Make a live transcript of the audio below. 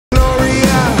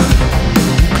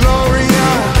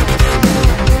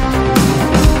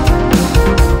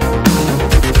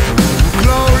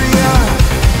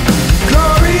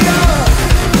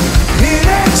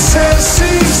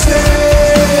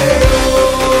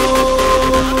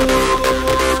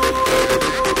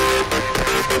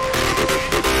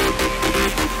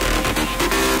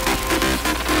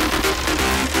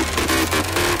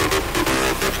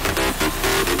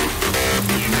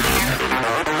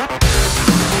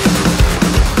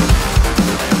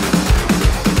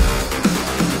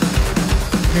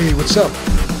Hey, what's up?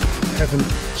 Haven't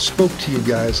spoke to you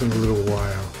guys in a little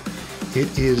while.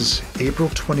 It is April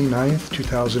 29th,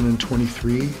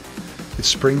 2023. It's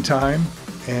springtime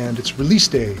and it's release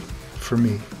day for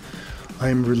me.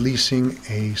 I'm releasing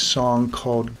a song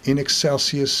called In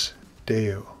Excelsis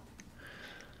Deo.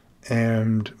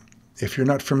 And if you're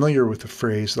not familiar with the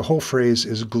phrase, the whole phrase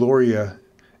is Gloria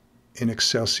in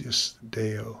Excelsis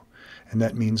Deo. And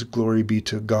that means glory be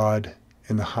to God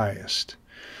in the highest.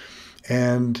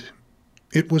 And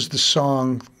it was the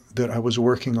song that I was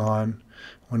working on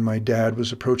when my dad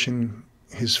was approaching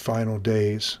his final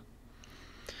days.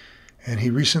 And he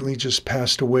recently just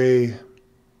passed away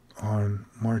on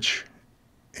March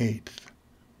 8th.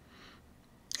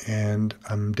 And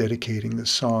I'm dedicating this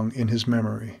song in his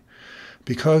memory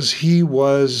because he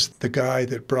was the guy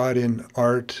that brought in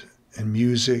art and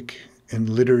music and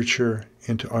literature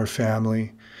into our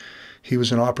family. He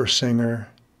was an opera singer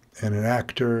and an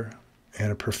actor and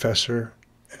a professor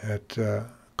at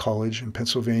college in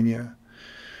Pennsylvania.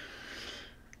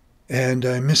 And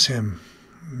I miss him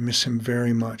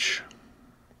very much.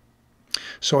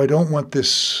 So I don't want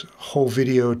this whole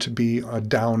video to be a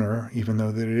downer, even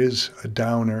though that it is a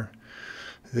downer,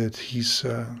 that he's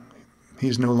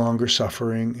no longer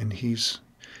suffering and he's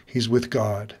with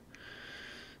God.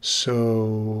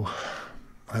 So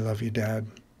I love you, Dad.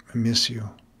 I miss you.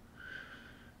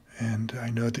 And I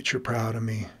know that you're proud of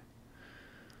me.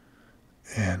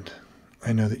 And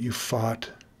I know that you fought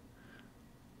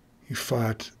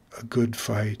a good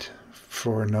fight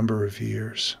for a number of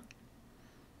years.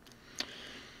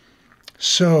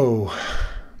 So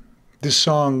this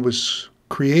song was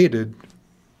created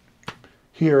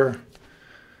here,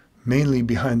 mainly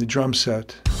behind the drum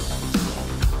set.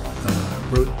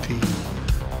 Wrote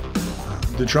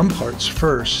the drum parts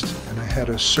first, and I had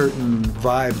a certain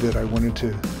vibe that I wanted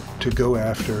to go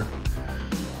after.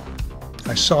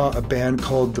 I saw a band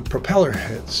called the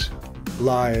Propellerheads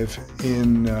live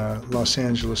in Los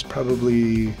Angeles,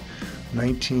 probably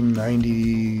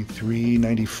 1993,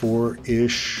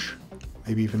 94-ish,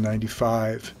 maybe even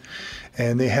 95.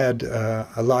 And they had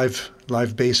a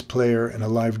live bass player and a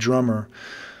live drummer,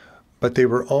 but they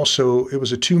were also, it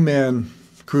was a two-man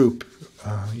group.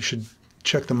 You should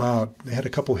check them out. They had a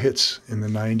couple hits in the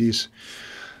 90s.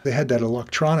 They had that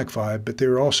electronic vibe, but they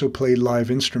were also played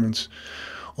live instruments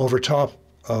over top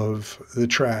of the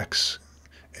tracks.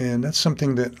 And that's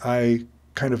something that I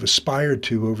kind of aspired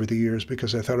to over the years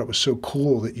because I thought it was so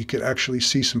cool that you could actually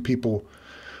see some people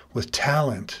with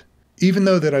talent. Even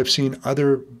though that I've seen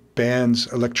other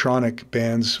bands, electronic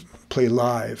bands, play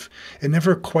live, it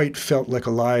never quite felt like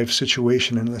a live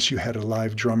situation unless you had a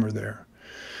live drummer there.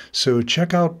 So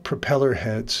check out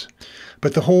Propellerheads.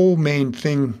 But the whole main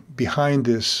thing behind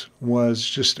this was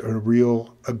just a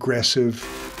real aggressive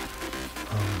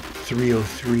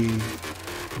 303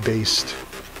 based,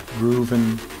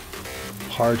 grooving,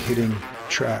 hard-hitting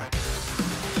track.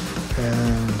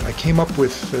 And I came up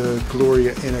with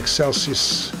Gloria in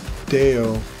Excelsis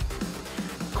Deo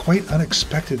quite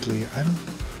unexpectedly.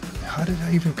 How did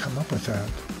I even come up with that?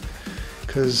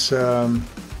 Because I'm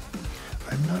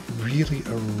not really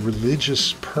a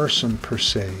religious person per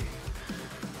se,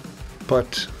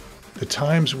 but the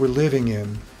times we're living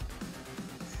in,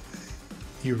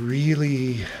 you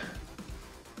really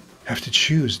have to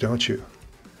choose, don't you?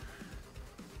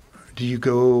 Do you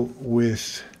go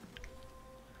with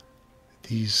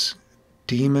these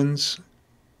demons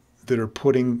that are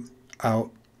putting out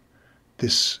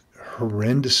this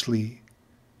horrendously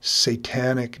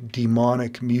satanic,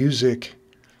 demonic music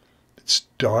that's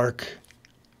dark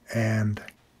and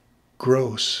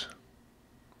gross?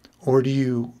 Or do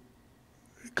you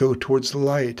go towards the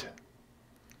light?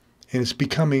 And it's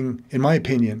becoming, in my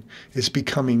opinion, it's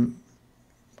becoming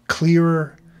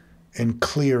clearer and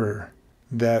clearer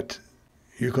that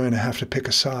you're going to have to pick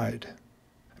a side.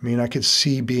 I mean, I could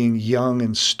see being young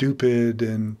and stupid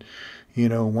and,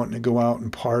 wanting to go out and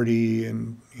party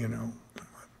and,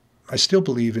 I still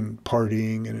believe in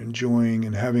partying and enjoying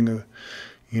and having a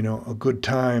good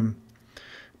time.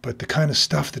 But the kind of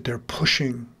stuff that they're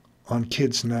pushing on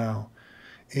kids now,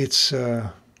 it's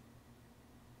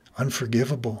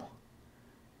unforgivable,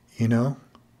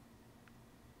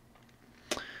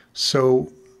 So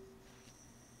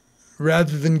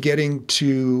rather than getting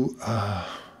too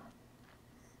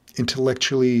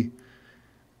intellectually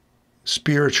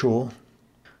spiritual,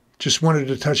 just wanted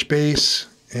to touch base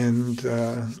and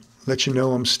let you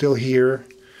know I'm still here.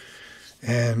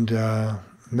 And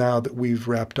now that we've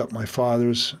wrapped up my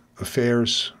father's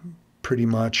affairs pretty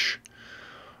much,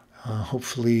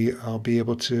 hopefully I'll be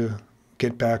able to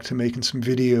get back to making some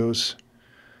videos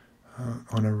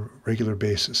on a regular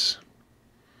basis.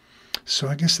 So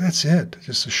I guess that's it.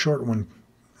 Just a short one.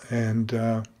 And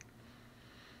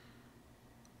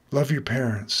love your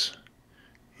parents.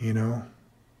 You know,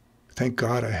 thank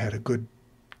God I had a good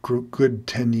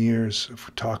 10 years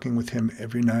of talking with him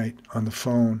every night on the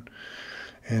phone,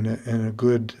 and a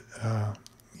good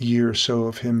year or so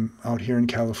of him out here in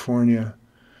California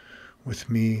with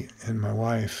me and my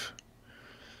wife,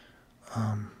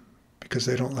 because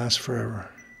they don't last forever.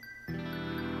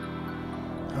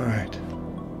 All right.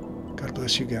 God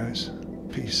bless you guys.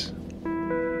 Peace.